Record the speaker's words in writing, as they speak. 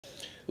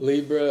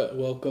Libra,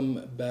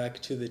 welcome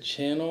back to the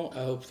channel.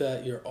 I hope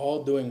that you're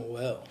all doing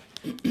well.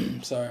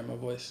 Sorry, my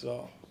voice is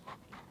all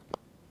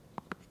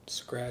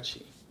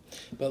scratchy.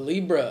 But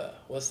Libra,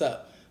 what's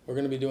up? We're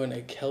going to be doing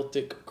a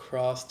Celtic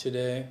cross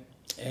today,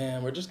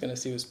 and we're just going to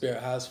see what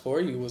Spirit has for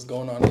you, what's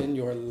going on in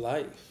your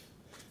life.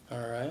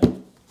 All right,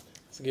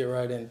 let's get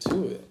right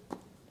into it.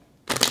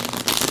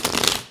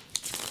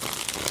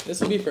 This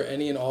will be for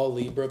any and all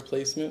Libra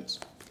placements.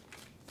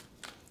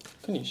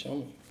 Can you show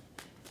me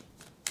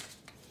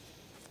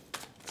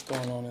what's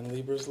going on in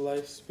Libra's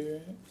life,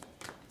 Spirit?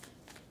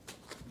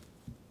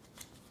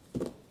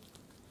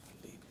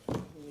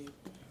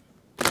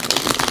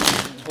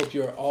 Hope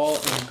you are all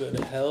in good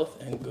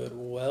health and good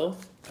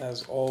wealth,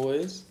 as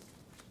always.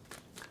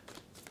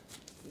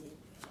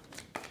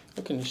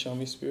 What can you show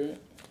me,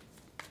 Spirit?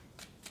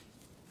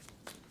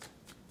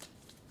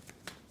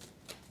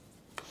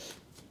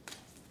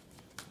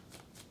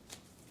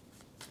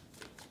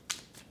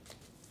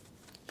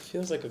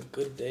 Feels like a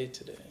good day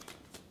today.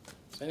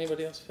 Does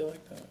anybody else feel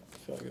like that? I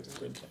feel like it's a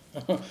good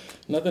day.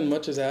 Nothing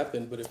much has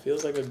happened, but it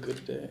feels like a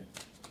good day.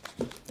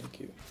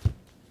 Thank you.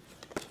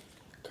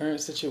 Current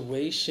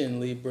situation,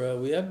 Libra.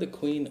 We have the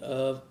Queen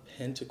of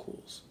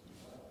Pentacles.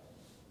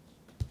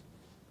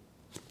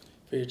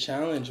 For your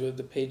challenge, we have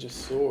the Page of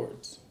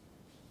Swords.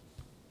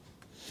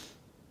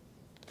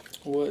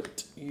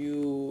 What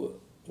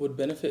you would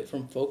benefit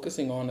from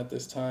focusing on at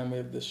this time, we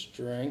have the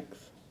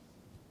Strength.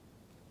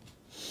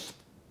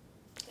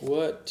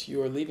 What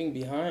you are leaving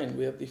behind,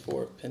 we have the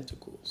Four of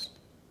Pentacles.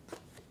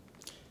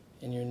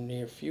 In your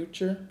near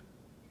future,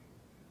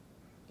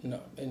 no,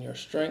 in your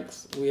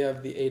strengths, we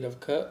have the Eight of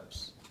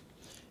Cups.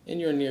 In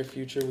your near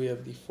future, we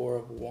have the Four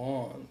of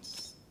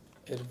Wands.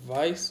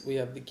 Advice, we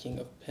have the King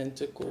of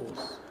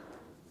Pentacles.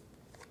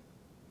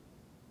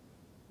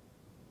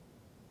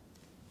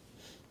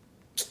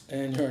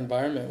 And your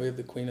environment, we have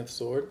the Queen of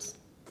Swords.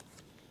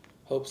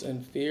 Hopes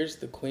and fears,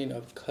 the Queen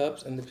of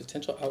Cups, and the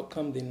potential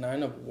outcome, the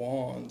Nine of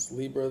Wands.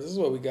 Libra, this is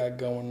what we got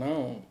going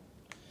on.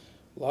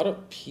 A lot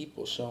of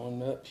people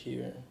showing up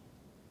here.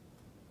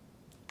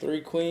 3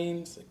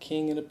 queens, a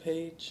king, and a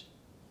page.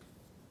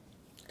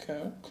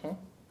 Okay. All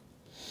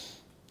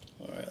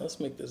right, let's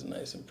make this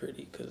nice and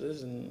pretty, because this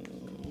is...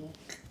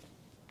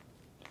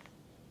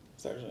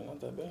 It's actually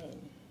not that bad.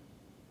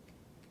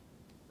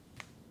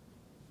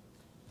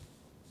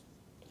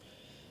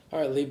 All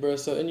right, Libra,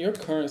 so in your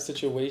current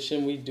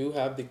situation, we do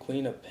have the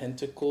Queen of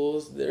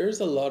Pentacles. There's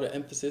a lot of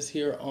emphasis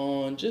here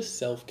on just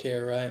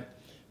self-care, right?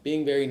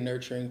 Being very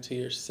nurturing to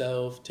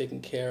yourself, taking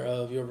care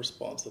of your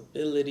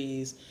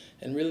responsibilities,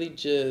 and really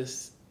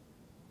just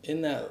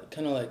in that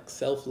kind of like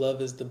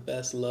self-love is the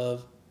best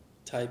love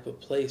type of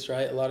place,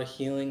 right? A lot of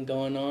healing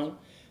going on,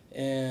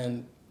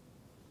 and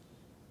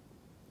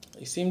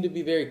you seem to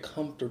be very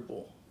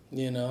comfortable,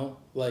 you know?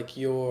 Like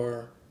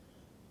you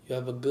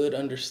have a good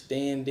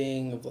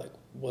understanding of like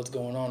what's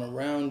going on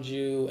around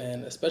you,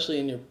 and especially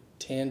in your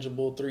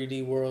tangible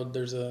 3D world,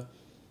 there's a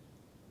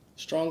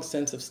strong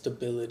sense of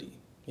stability,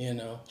 you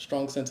know,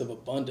 strong sense of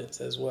abundance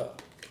as well.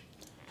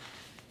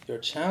 Your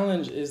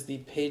challenge is the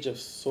Page of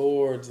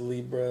Swords,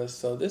 Libra.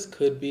 So this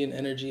could be an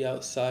energy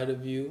outside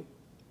of you.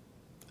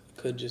 It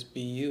could just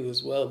be you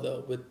as well,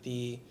 though, with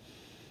the,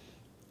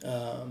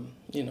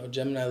 you know,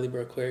 Gemini,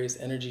 Libra, Aquarius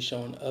energy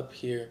showing up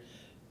here.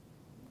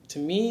 To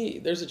me,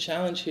 there's a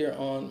challenge here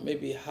on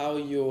maybe how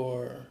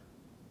you're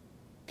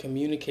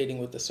communicating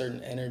with a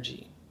certain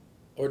energy,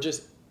 or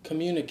just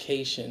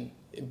communication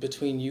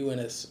between you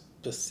and a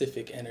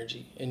specific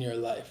energy in your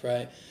life,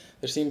 right?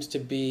 There seems to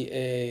be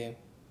a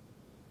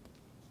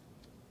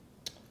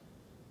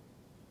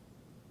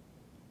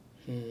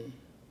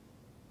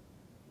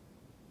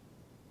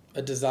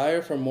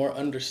desire for more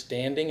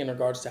understanding in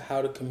regards to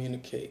how to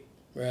communicate,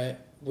 right,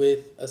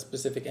 with a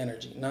specific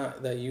energy.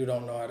 Not that you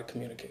don't know how to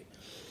communicate,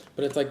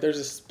 but it's like there's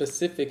a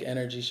specific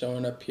energy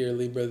showing up here,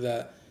 Libra,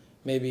 that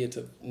maybe it's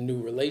a new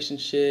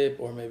relationship,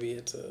 or maybe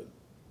it's a,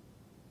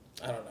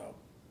 I don't know,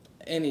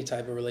 any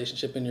type of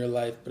relationship in your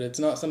life, but it's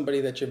not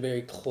somebody that you're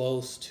very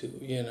close to,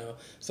 you know,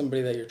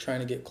 somebody that you're trying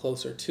to get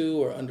closer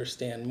to or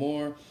understand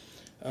more.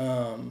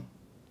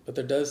 But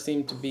there does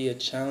seem to be a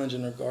challenge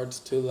in regards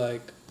to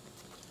like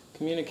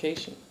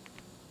communication.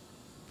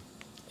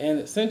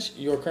 And since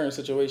your current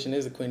situation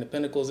is a Queen of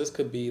Pentacles, this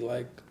could be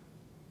like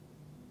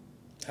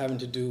having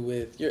to do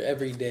with your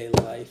everyday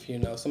life, you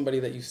know, somebody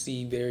that you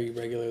see very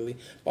regularly.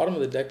 Bottom of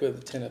the deck, we have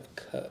the Ten of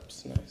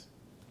Cups. Nice.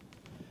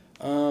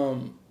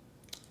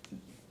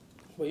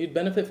 What you'd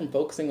benefit from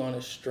focusing on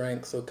is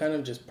strength, so kind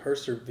of just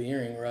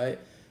persevering, right?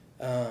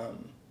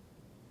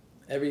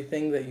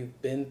 Everything that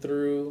you've been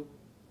through,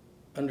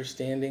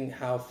 understanding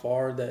how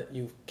far that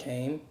you've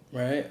came,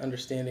 right?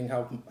 Understanding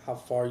how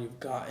far you've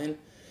gotten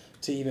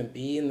to even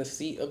be in the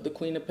seat of the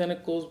Queen of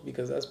Pentacles,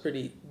 because that's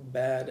pretty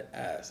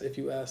badass if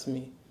you ask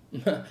me.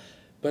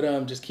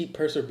 But just keep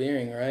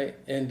persevering, right?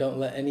 And don't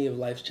let any of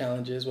life's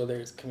challenges, whether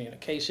it's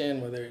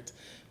communication, whether it's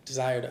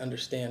desire to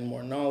understand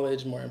more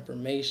knowledge, more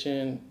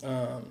information,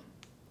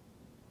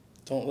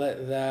 don't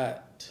let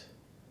that,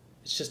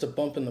 it's just a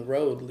bump in the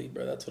road,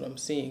 Libra. That's what I'm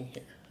seeing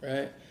here,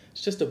 right?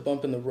 It's just a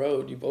bump in the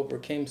road. You've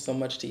overcame so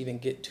much to even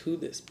get to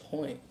this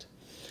point.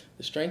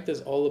 The strength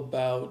is all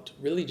about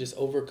really just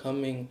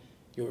overcoming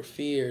your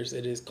fears.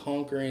 It is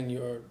conquering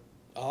your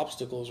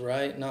obstacles,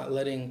 right? Not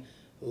letting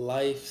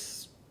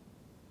life's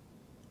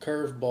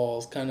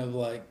curveballs kind of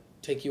like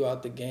take you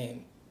out the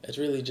game. It's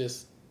really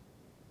just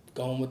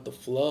going with the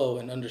flow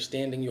and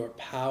understanding your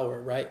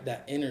power, right?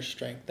 That inner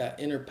strength, that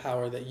inner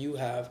power that you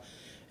have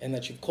and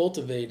that you've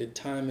cultivated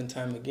time and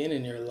time again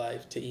in your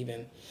life to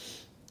even,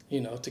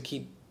 to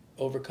keep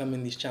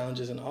overcoming these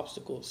challenges and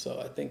obstacles.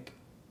 So I think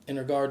in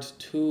regards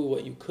to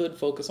what you could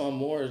focus on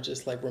more is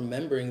just like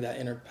remembering that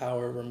inner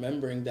power,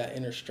 remembering that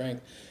inner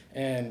strength,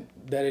 and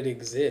that it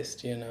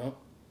exists,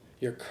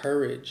 your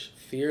courage,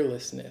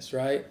 fearlessness,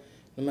 right?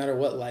 No matter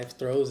what life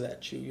throws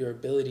at you, your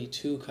ability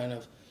to kind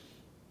of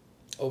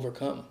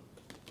overcome.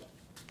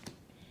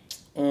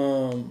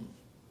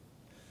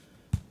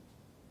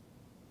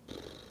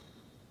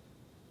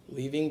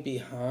 Leaving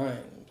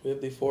behind. We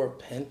have the Four of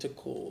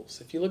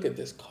Pentacles. If you look at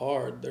this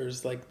card,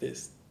 there's like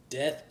this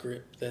death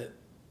grip that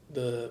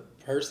the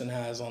person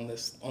has on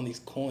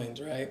these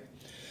coins, right?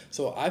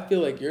 So I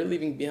feel like you're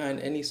leaving behind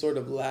any sort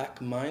of lack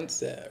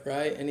mindset,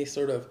 right? Any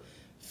sort of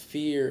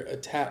fear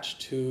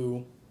attached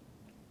to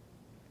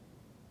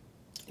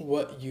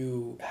what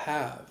you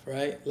have,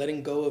 right?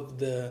 Letting go of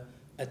the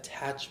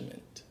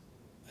attachment.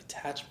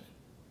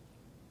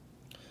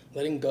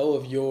 Letting go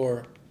of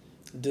your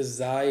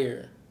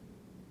desire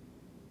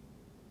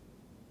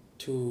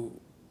to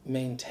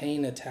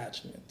maintain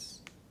attachments.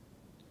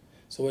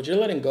 So what you're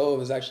letting go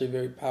of is actually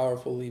very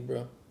powerful,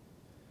 Libra.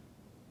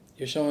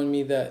 You're showing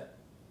me that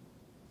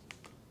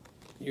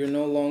you're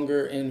no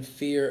longer in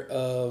fear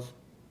of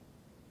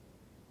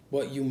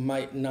what you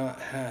might not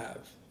have,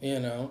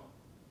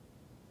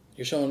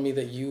 You're showing me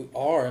that you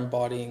are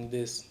embodying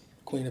this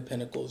Queen of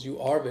Pentacles. You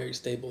are very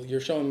stable.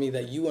 You're showing me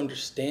that you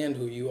understand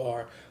who you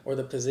are or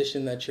the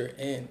position that you're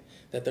in,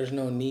 that there's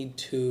no need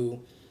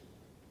to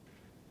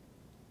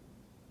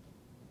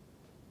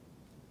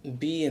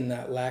be in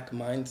that lack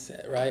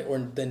mindset, right? Or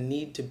the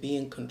need to be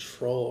in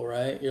control,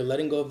 right? You're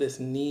letting go of this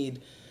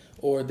need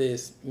or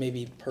this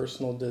maybe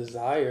personal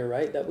desire,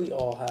 right? That we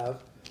all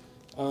have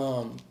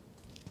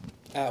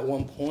at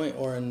one point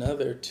or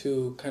another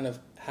to kind of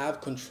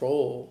have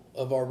control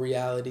of our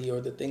reality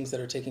or the things that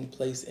are taking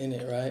place in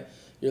it, right?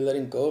 You're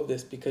letting go of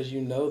this because you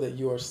know that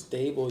you are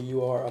stable,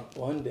 you are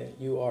abundant,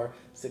 you are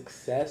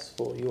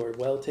successful, you are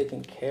well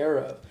taken care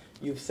of.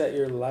 You've set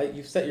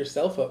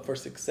yourself up for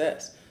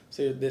success.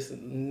 So this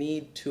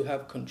need to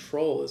have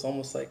control is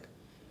almost like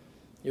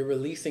you're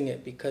releasing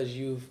it because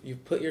you've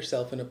put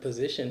yourself in a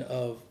position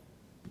of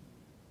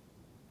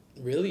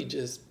really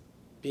just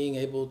being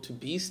able to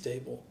be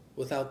stable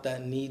without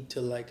that need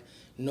to like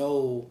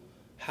know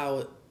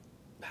how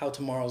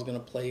tomorrow's gonna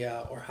play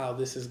out or how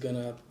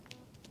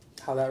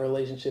that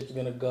relationship's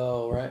gonna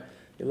go, right?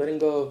 You're letting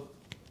go of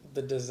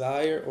the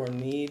desire or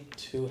need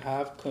to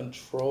have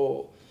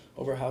control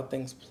over how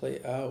things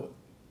play out.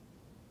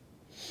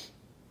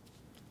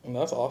 And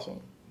that's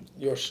awesome.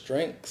 Your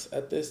strengths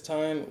at this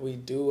time, we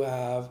do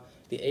have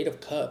the Eight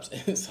of Cups.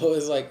 And so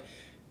it's like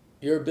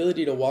your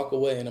ability to walk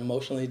away and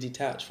emotionally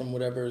detach from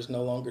whatever is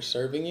no longer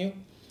serving you.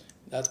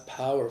 That's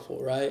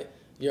powerful, right?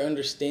 You're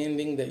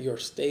understanding that you're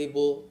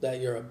stable,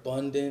 that you're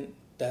abundant,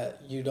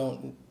 that you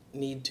don't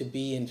need to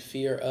be in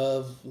fear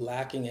of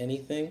lacking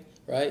anything,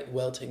 right?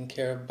 Well taken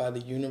care of by the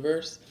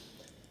universe.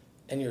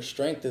 And your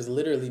strength is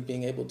literally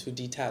being able to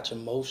detach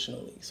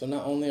emotionally. So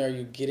not only are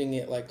you getting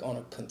it like on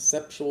a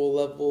conceptual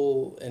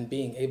level and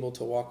being able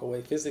to walk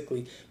away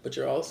physically, but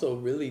you're also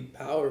really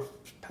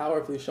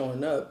powerfully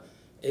showing up,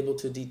 able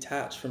to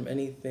detach from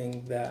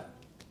anything that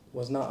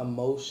was not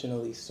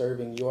emotionally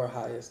serving your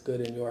highest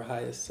good and your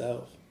highest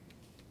self.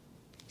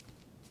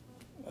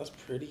 That's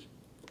pretty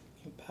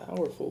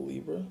powerful,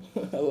 Libra.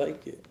 I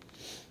like it.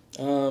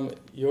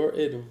 Your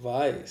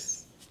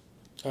advice,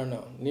 or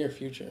no, near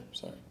future,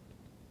 sorry.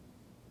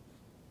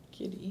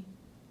 Kitty.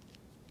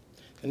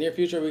 The near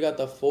future, we got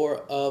the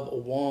Four of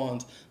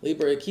Wands.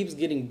 Libra, it keeps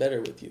getting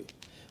better with you.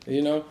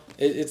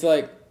 It's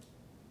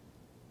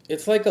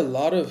like a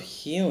lot of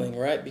healing,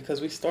 right?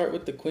 Because we start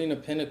with the Queen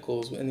of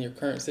Pentacles in your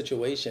current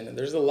situation, and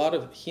there's a lot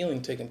of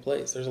healing taking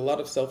place. There's a lot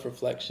of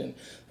self-reflection.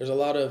 There's a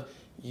lot of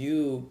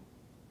you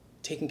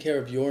taking care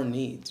of your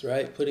needs,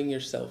 right? Putting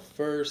yourself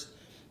first,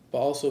 but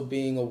also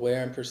being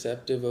aware and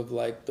perceptive of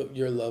like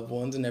your loved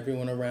ones and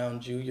everyone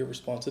around you, your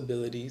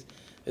responsibilities.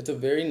 It's a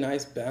very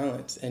nice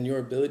balance, and your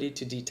ability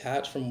to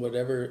detach from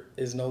whatever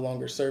is no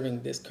longer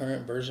serving this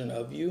current version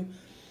of you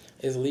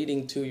is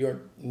leading to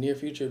your near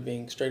future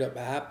being straight up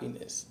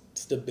happiness,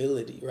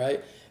 stability,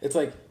 right? It's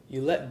like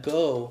you let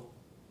go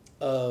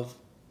of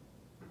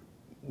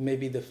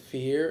maybe the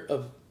fear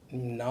of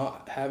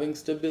not having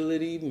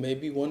stability,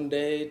 maybe one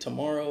day,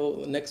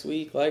 tomorrow, next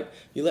week, like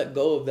you let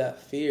go of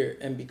that fear,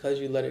 and because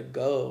you let it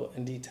go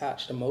and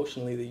detached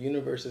emotionally, the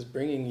universe is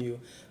bringing you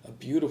a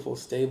beautiful,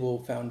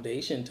 stable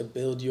foundation to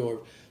build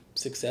your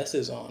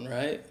successes on,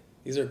 right?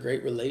 These are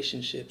great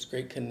relationships,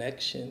 great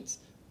connections,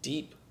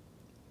 deep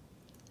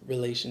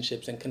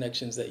relationships and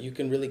connections that you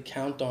can really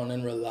count on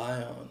and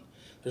rely on.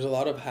 There's a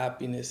lot of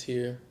happiness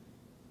here.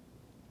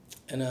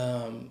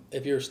 And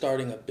if you're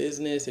starting a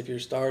business, if you're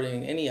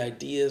starting any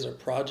ideas or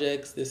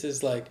projects, this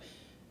is like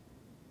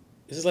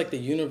the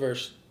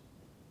universe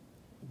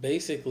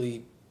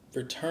basically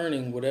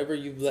returning whatever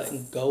you've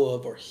let go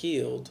of or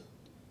healed,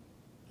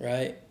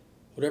 right?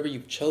 Whatever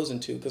you've chosen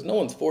to, because no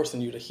one's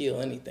forcing you to heal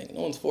anything.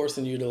 No one's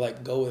forcing you to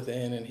like go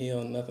within and heal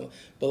and nothing.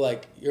 But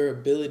like your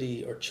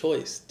ability or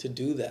choice to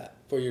do that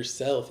for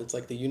yourself, it's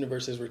like the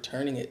universe is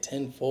returning it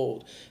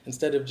tenfold.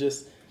 Instead of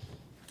just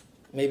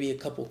maybe a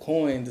couple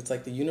coins, it's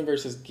like the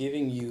universe is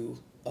giving you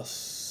a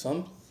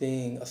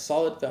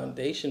solid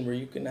foundation where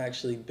you can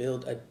actually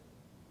build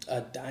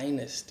a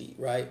dynasty,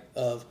 right?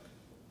 Of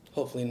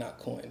hopefully not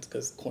coins,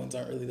 because coins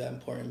aren't really that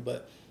important,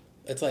 but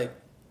it's like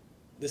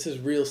this is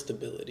real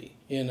stability,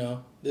 you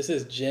know? This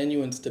is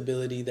genuine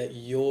stability that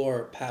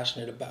you're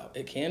passionate about.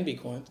 It can be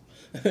coins,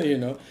 you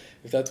know,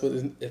 if that's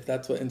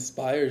what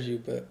inspires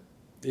you, but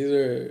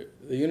the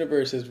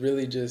universe is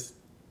really just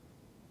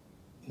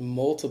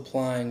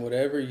multiplying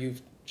whatever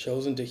you've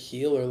chosen to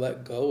heal or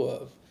let go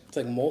of. It's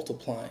like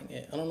multiplying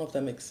it. I don't know if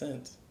that makes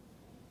sense.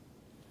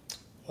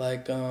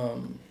 Like,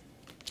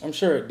 I'm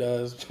sure it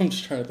does. I'm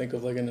just trying to think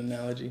of like an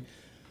analogy.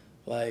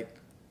 Like,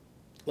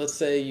 let's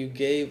say you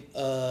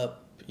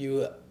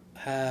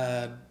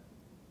had,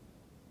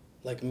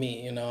 like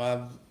me, you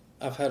know,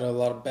 I've had a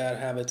lot of bad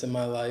habits in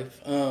my life.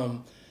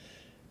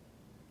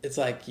 It's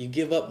like you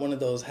give up one of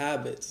those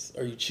habits,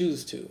 or you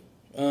choose to.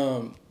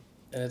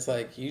 And it's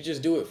like you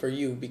just do it for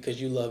you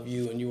because you love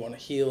you and you want to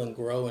heal and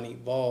grow and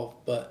evolve,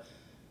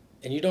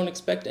 and you don't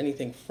expect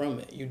anything from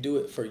it. You do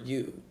it for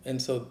you.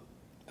 And so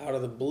out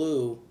of the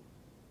blue,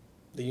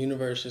 the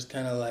universe just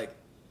kind of like,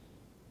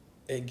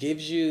 it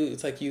gives you,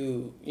 it's like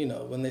you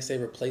know, when they say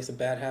replace a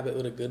bad habit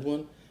with a good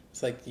one,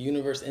 it's like the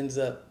universe ends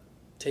up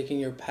taking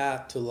your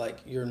path to like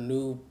your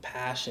new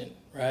passion,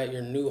 right?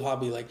 Your new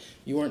hobby. Like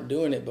you weren't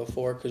doing it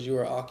before because you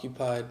were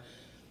occupied.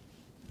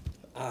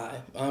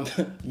 I'm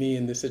me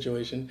in this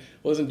situation,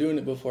 wasn't doing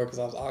it before because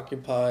I was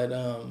occupied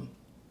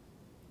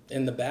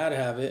in the bad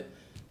habit.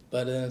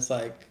 But then it's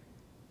like,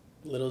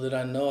 little did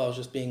I know I was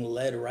just being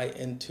led right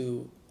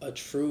into a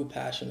true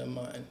passion of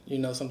mine, you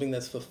know, something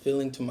that's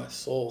fulfilling to my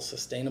soul,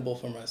 sustainable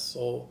for my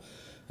soul.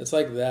 It's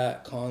like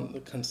that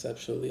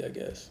conceptually, I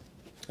guess.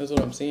 That's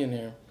what I'm seeing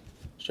here.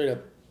 Straight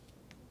up.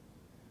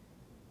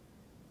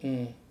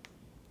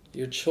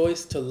 Your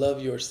choice to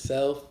love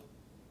yourself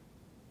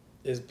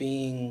is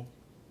being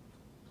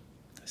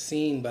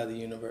seen by the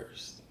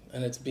universe,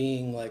 and it's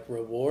being like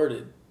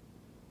rewarded,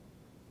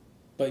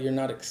 but you're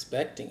not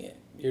expecting it.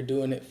 You're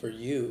doing it for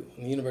you.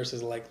 And the universe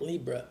is like,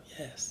 Libra,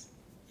 yes.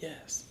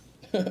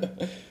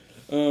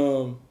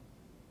 Your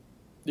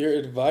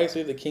advice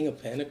with the King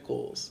of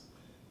Pentacles.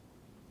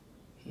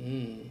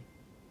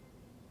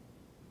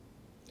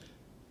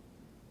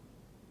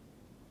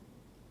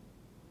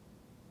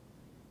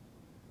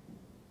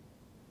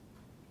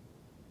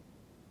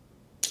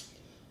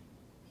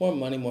 More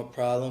money, more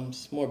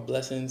problems, more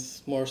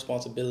blessings, more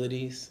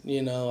responsibilities.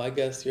 You know, I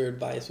guess your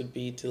advice would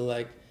be to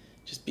like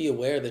just be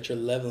aware that you're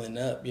leveling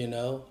up, you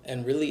know,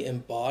 and really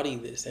embody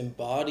this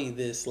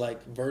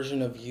like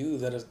version of you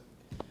that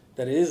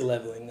is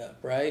leveling up,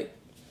 right?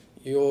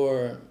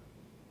 Your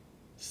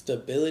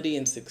stability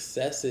and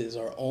successes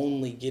are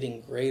only getting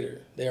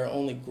greater. They are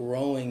only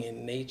growing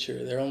in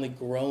nature. They're only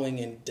growing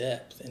in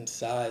depth and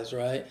size,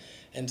 right?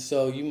 And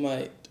so you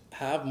might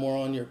have more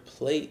on your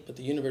plate, but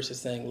the universe is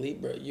saying,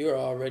 Libra, you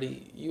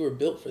were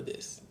built for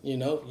this. You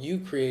know, you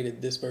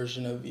created this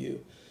version of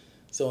you.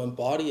 So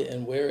embody it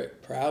and wear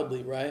it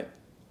proudly, right?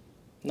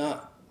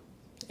 Not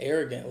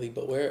arrogantly,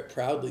 but wear it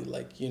proudly.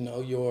 Like, you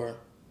know, your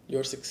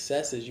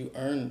successes, you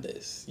earned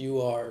this.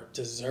 You are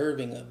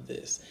deserving of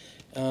this.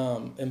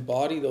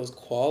 Embody those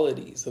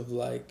qualities of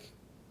like,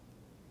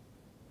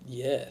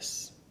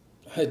 yes,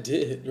 I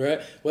did,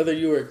 right? Whether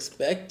you were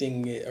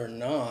expecting it or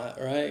not,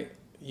 right?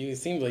 It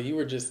seems like you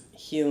were just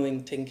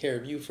healing, taking care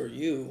of you for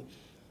you.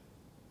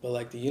 But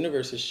like the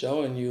universe is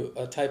showing you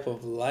a type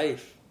of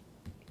life,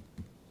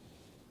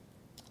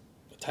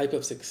 a type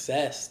of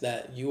success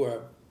that you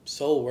are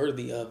so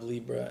worthy of,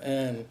 Libra.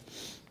 And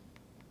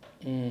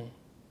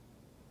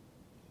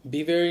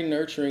be very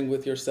nurturing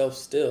with yourself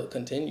still.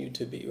 Continue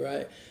to be,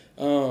 right?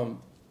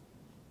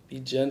 Be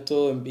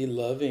gentle and be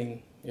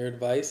loving. Your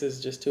advice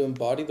is just to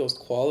embody those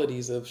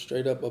qualities of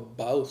straight up a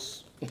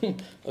boss.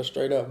 A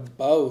straight up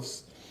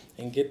boss.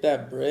 And get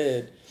that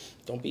bread.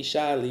 Don't be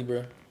shy,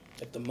 Libra.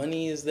 If the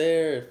money is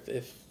there,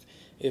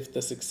 if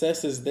the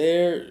success is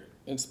there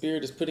and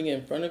spirit is putting it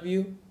in front of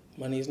you,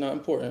 money is not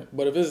important.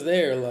 But if it's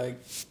there, like,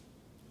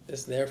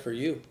 it's there for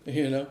you,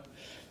 you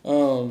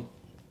know?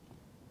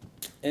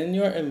 In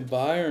your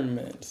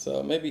environment,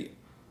 so maybe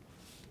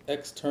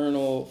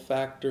external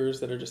factors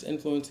that are just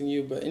influencing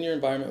you, but in your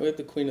environment, with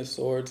the Queen of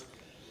Swords,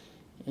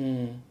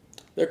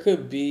 there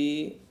could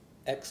be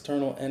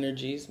external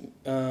energies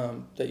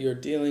that you're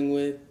dealing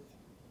with.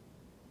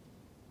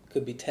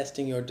 Could be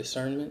testing your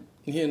discernment,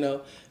 you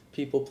know,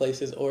 people,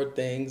 places, or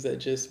things that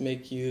just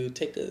make you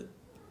take a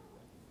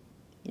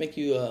make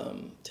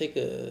you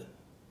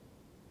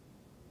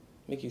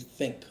make you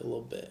think a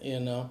little bit, you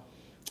know?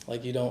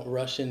 Like you don't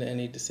rush into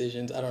any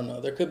decisions. I don't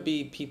know. There could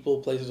be people,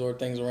 places, or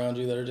things around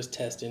you that are just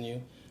testing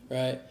you,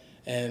 right?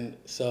 And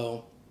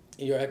so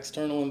your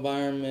external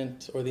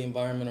environment or the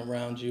environment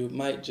around you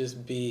might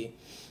just be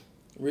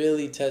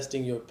really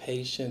testing your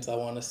patience, I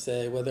want to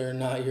say, whether or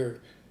not you're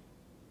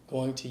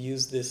going to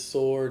use this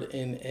sword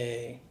in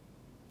a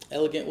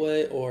elegant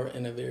way or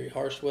in a very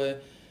harsh way.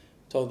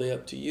 Totally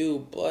up to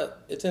you,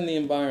 but it's in the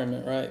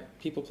environment, right?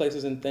 People,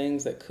 places, and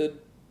things that could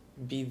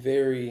be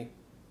very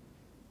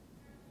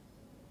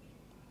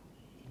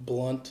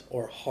blunt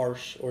or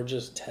harsh or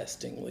just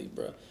testing,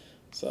 Libra.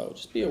 So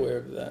just be aware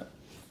of that.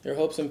 Your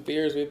hopes and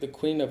fears, we have the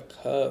Queen of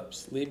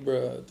Cups.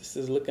 Libra, this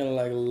is looking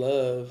like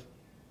love.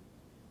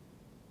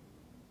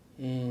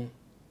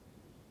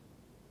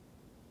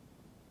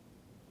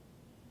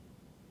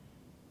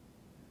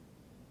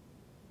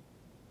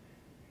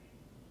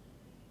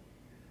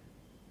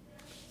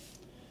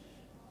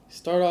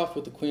 Start off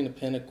with the Queen of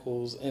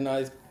Pentacles, and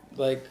I'm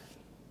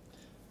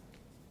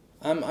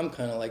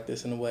kind of like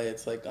this in a way.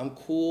 It's like I'm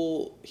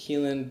cool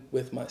healing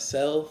with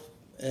myself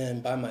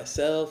and by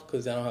myself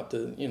because I don't have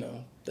to,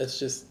 that's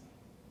just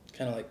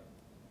kind of like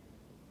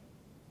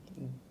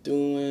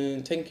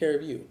taking care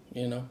of you,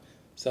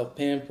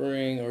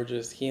 self-pampering or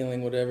just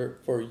healing whatever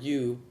for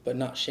you, but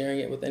not sharing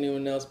it with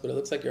anyone else. But it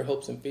looks like your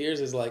hopes and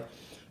fears is like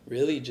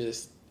really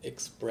just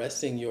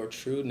expressing your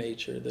true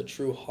nature, the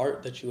true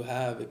heart that you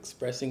have,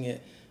 expressing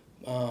it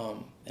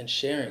and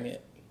sharing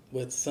it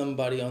with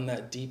somebody on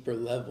that deeper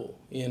level,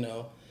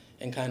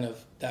 and kind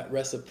of that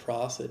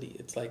reciprocity.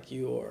 It's like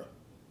your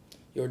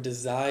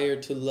desire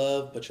to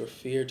love, but your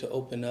fear to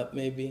open up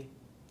maybe,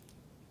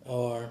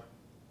 or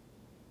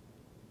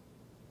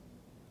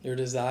your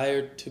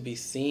desire to be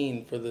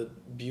seen for the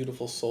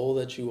beautiful soul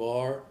that you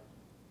are,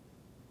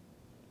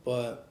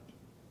 but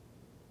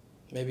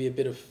maybe a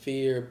bit of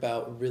fear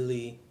about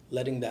really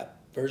letting that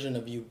version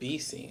of you be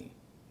seen,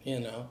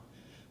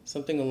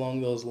 something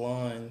along those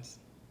lines.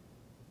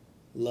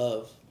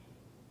 Love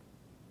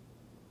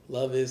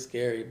is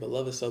scary, but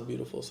love is so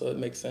beautiful, so it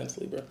makes sense,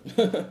 Libra.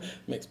 It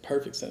makes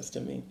perfect sense to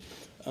me.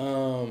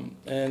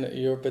 And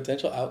your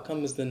potential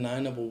outcome is the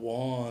Nine of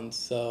Wands.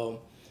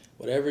 So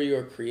whatever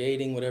you're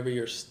creating, whatever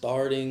you're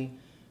starting,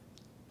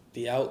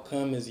 the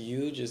outcome is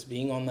you just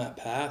being on that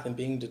path and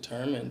being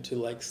determined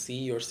to see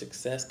your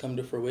success come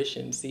to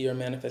fruition, see your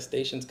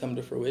manifestations come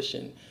to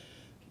fruition.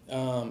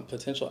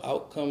 Potential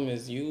outcome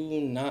is you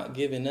not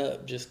giving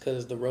up just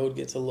because the road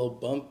gets a little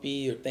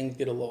bumpy or things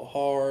get a little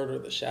hard or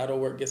the shadow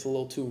work gets a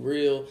little too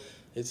real.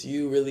 It's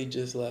you really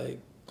just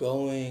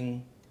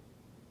going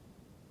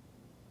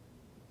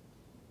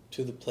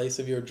to the place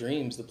of your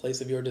dreams, the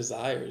place of your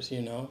desires.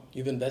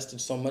 You've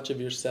invested so much of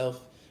yourself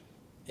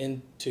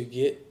in to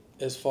get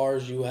as far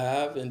as you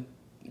have in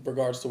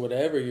regards to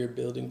whatever you're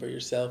building for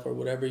yourself or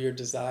whatever you're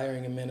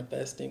desiring and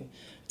manifesting.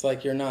 It's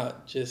like you're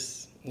not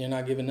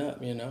giving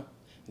up,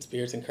 And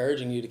Spirit's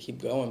encouraging you to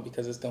keep going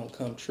because it's going to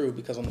come true.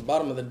 Because on the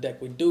bottom of the deck,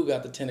 we do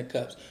got the Ten of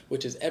Cups,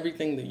 which is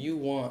everything that you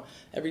want,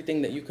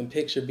 everything that you can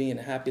picture being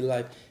a happy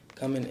life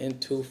coming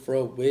into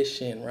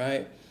fruition,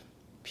 right?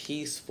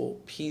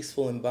 Peaceful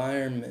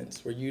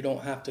environments where you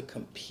don't have to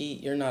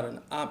compete. You're not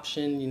an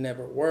option. You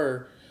never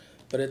were.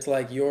 But it's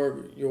like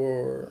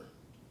your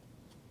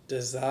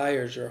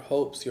desires, your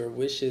hopes, your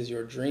wishes,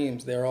 your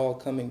dreams, they're all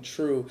coming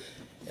true.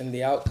 And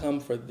the outcome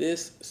for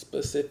this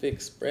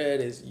specific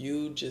spread is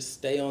you just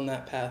stay on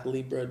that path,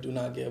 Libra. Do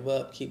not give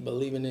up. Keep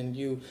believing in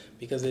you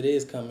because it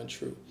is coming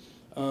true.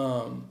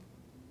 Nine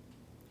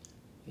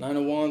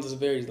of Wands is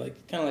very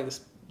kind of like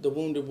the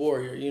wounded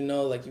warrior.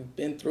 You've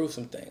been through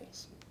some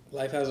things.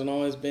 Life hasn't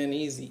always been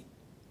easy,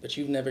 but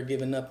you've never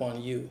given up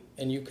on you.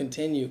 And you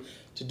continue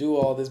to do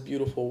all this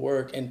beautiful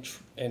work and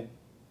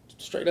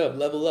straight up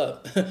level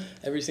up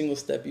every single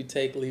step you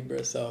take,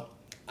 Libra. So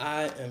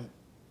I am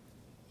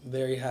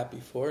very happy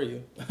for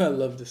you. I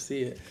love to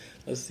see it.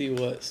 Let's see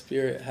what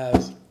Spirit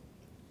has.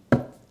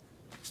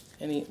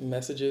 Any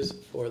messages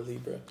for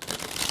Libra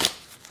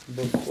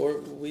before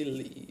we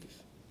leave?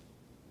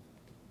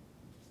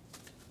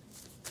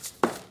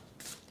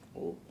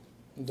 Oh,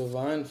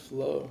 divine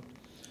flow.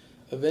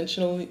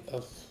 Eventually,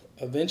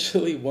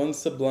 one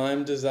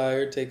sublime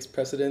desire takes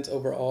precedence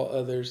over all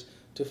others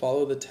to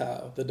follow the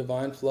Tao, the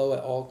divine flow at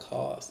all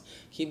costs.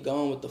 Keep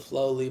going with the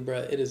flow, Libra.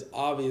 It is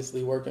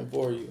obviously working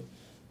for you.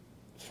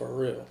 For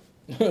real.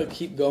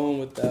 Keep going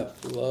with that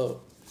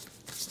flow.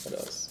 What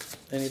else?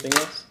 Anything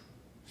else?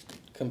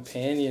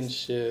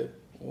 Companionship.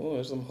 Oh,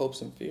 there's some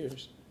hopes and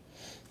fears.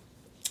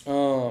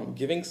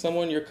 Giving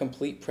someone your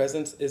complete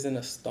presence is an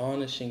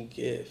astonishing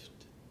gift.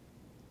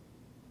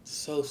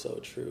 So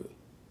true.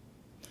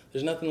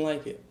 There's nothing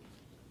like it.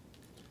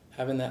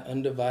 Having that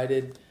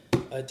undivided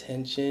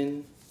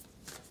attention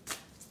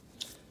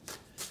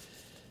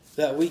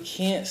that we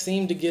can't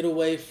seem to get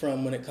away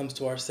from when it comes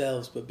to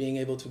ourselves, but being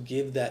able to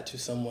give that to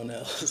someone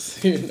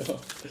else, I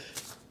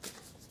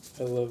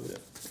love it.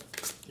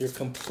 Your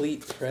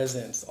complete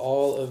presence,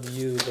 all of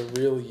you, the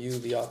real you,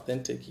 the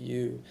authentic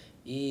you,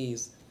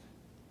 ease,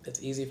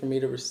 It's easy for me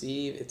to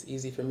receive. It's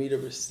easy for me to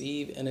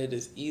receive. And it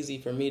is easy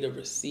for me to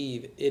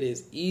receive. It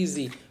is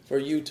easy for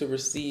you to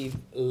receive,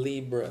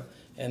 Libra.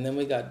 And then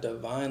we got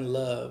divine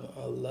love.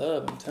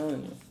 Love, I'm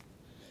telling you.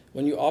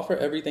 When you offer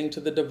everything to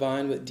the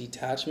divine with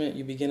detachment,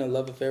 you begin a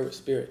love affair with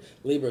spirit.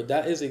 Libra,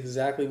 that is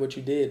exactly what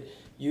you did.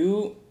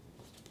 You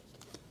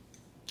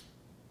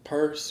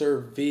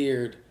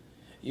persevered.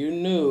 You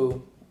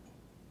knew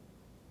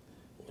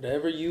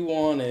whatever you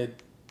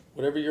wanted,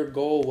 whatever your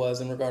goal was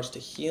in regards to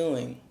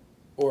healing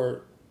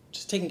or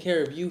just taking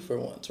care of you for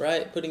once,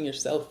 right? Putting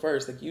yourself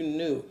first. Like, you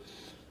knew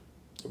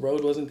the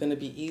road wasn't going to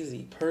be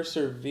easy.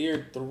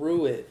 Persevered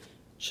through it.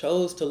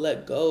 Chose to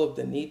let go of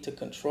the need to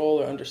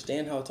control or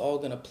understand how it's all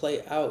going to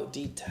play out.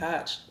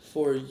 Detached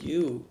for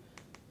you.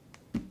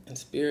 And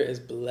Spirit is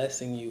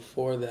blessing you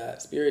for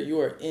that. Spirit, you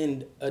are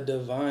in a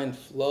divine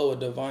flow, a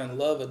divine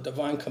love, a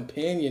divine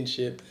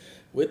companionship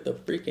with the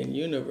freaking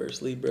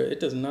universe, Libra.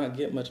 It does not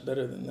get much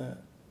better than that.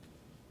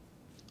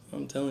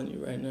 I'm telling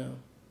you right now.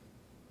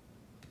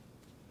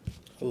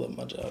 I love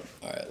my job.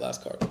 All right,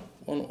 last card.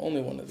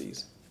 Only one of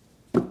these.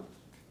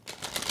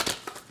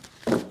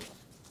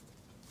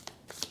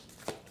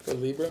 For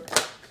Libra,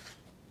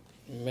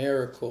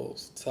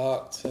 miracles.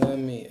 Talk to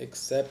me.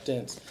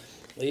 Acceptance.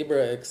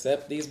 Libra,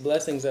 accept these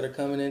blessings that are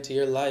coming into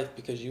your life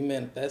because you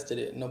manifested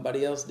it.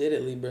 Nobody else did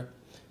it, Libra.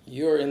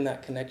 You're in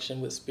that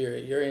connection with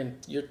spirit.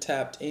 You're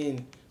tapped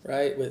in,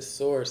 right, with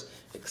source.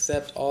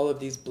 Accept all of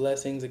these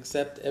blessings.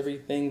 Accept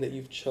everything that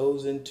you've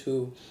chosen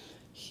to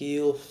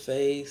heal,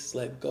 face,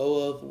 let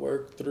go of,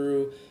 work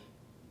through,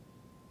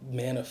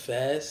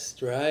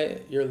 manifest,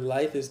 right? Your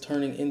life is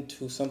turning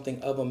into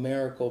something of a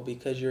miracle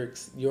because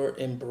you're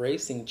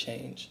embracing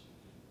change.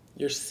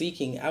 You're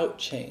seeking out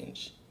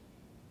change.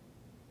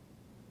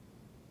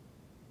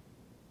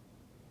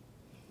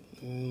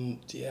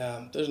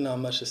 Yeah, there's not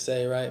much to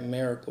say, right?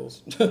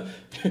 Miracles.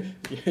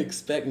 You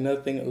expect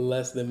nothing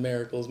less than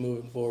miracles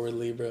moving forward,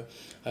 Libra.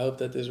 I hope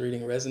that this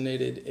reading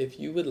resonated. If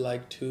you would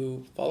like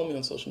to follow me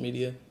on social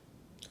media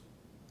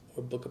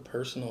or book a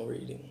personal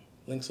reading,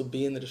 links will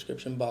be in the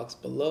description box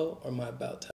below or my about tab.